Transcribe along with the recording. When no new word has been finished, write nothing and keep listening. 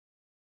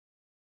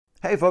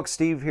Hey folks,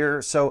 Steve here.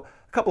 So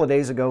a couple of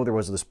days ago there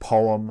was this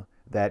poem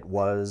that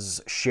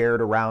was shared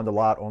around a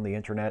lot on the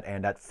internet,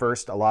 and at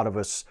first a lot of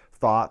us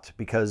thought,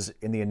 because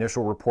in the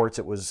initial reports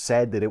it was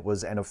said that it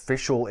was an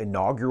official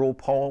inaugural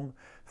poem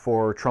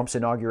for Trump's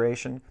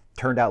inauguration.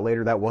 Turned out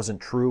later that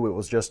wasn't true. It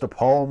was just a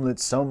poem that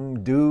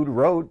some dude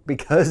wrote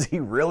because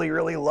he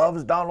really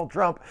loves Donald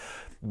Trump.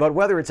 But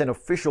whether it's an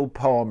official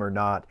poem or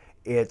not,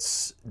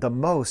 it's the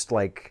most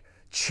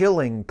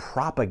chilling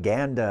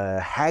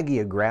propaganda,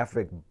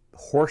 hagiographic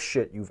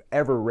horseshit you've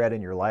ever read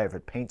in your life.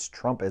 It paints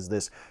Trump as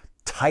this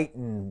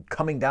titan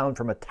coming down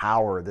from a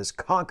tower, this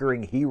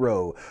conquering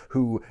hero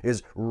who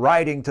is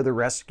riding to the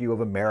rescue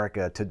of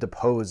America to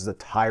depose the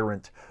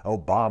tyrant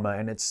Obama.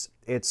 And it's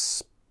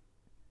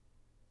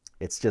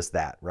just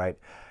that, right?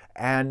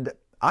 And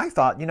I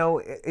thought,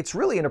 it's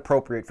really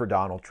inappropriate for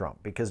Donald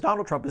Trump because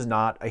Donald Trump is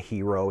not a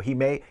hero. He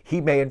may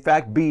in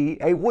fact be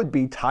a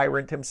would-be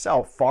tyrant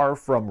himself, far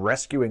from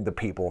rescuing the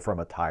people from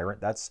a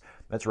tyrant. That's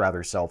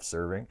rather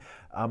self-serving.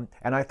 And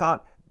I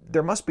thought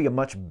there must be a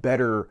much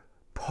better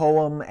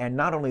poem, and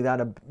not only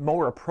that, a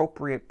more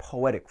appropriate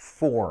poetic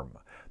form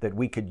that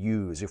we could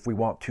use if we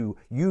want to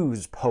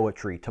use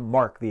poetry to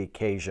mark the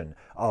occasion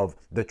of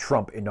the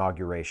Trump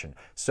inauguration.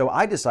 So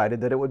I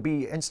decided that it would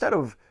be, instead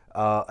of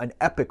an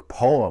epic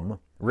poem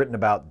written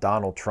about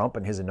Donald Trump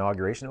and his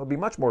inauguration, it would be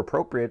much more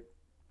appropriate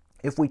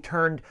if we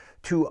turned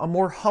to a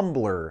more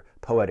humbler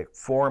poetic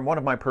form, one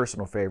of my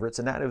personal favorites,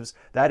 and that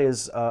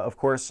is of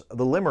course,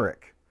 the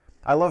limerick.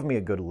 I love me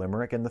a good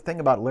limerick, and the thing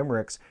about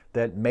limericks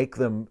that make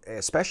them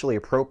especially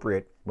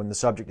appropriate when the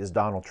subject is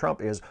Donald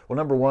Trump is, well,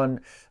 number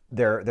one,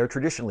 they're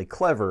traditionally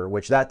clever,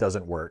 which that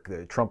doesn't work.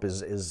 Trump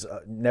is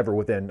never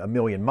within a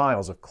million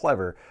miles of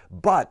clever,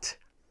 but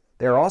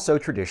they're also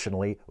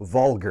traditionally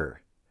vulgar.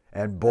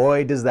 And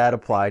boy, does that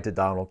apply to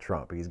Donald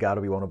Trump. He's got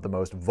to be one of the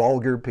most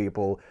vulgar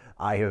people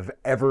I have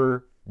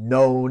ever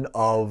known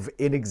of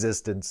in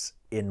existence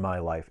in my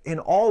life, in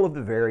all of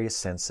the various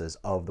senses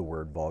of the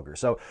word vulgar.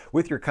 So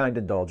with your kind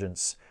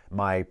indulgence,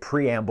 my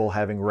preamble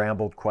having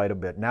rambled quite a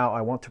bit, now I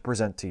want to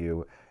present to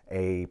you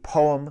a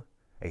poem,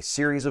 a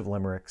series of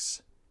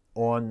limericks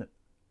on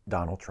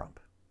Donald Trump.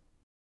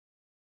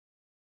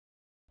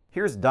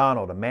 Here's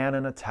Donald, a man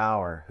in a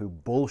tower, who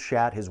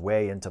bullshat his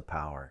way into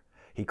power.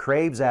 He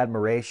craves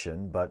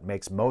admiration, but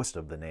makes most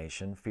of the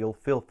nation feel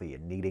filthy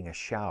and needing a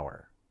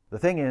shower. The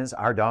thing is,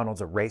 our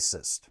Donald's a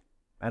racist,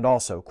 and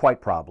also,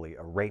 quite probably,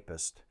 a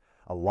rapist,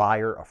 a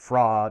liar, a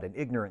fraud, an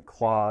ignorant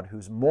clod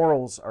whose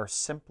morals are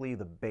simply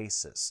the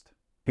basest.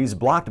 He's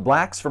blocked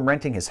blacks from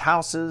renting his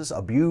houses,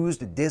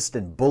 abused, dissed,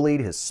 and bullied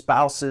his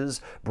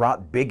spouses,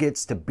 brought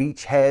bigots to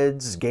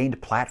beachheads,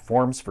 gained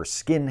platforms for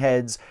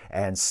skinheads,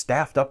 and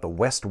staffed up the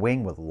West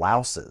Wing with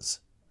louses.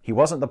 He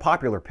wasn't the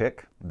popular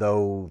pick,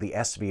 though the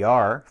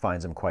SVR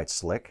finds him quite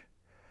slick.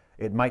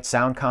 It might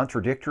sound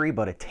contradictory,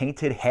 but a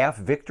tainted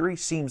half-vict'ry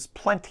seems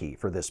plenty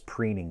for this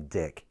preening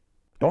dick.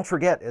 Don't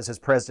forget, as his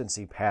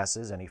presidency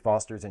passes and he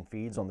fosters and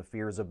feeds on the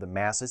fears of the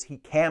masses, he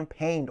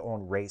campaigned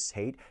on race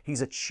hate.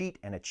 He's a cheat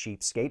and a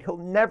cheapskate. He'll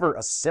never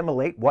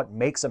assimilate what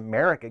makes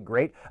America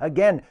great.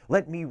 Again,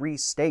 let me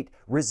restate,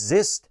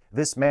 resist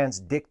this man's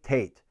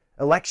dictate.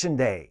 Election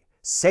day.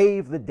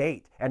 Save the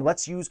date, and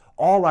let's use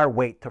all our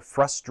weight to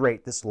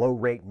frustrate this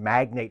low-rate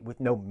magnate with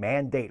no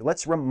mandate.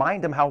 Let's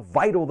remind him how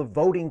vital the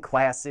voting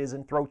class is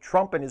and throw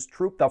Trump and his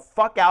troop the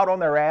fuck out on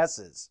their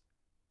asses.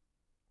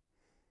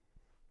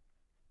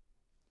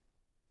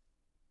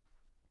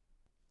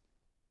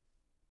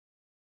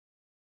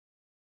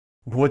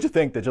 What'd you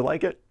think? Did you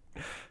like it?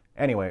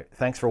 Anyway,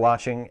 thanks for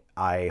watching.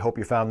 I hope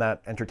you found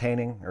that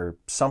entertaining or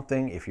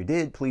something. If you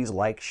did, please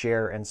like,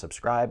 share, and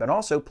subscribe. And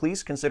also,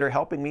 please consider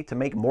helping me to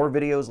make more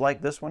videos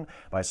like this one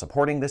by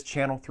supporting this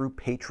channel through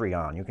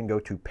Patreon. You can go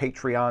to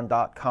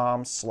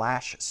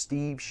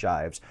patreon.com/Steve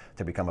Shives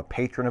to become a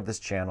patron of this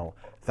channel.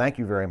 Thank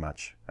you very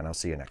much, and I'll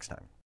see you next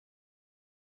time.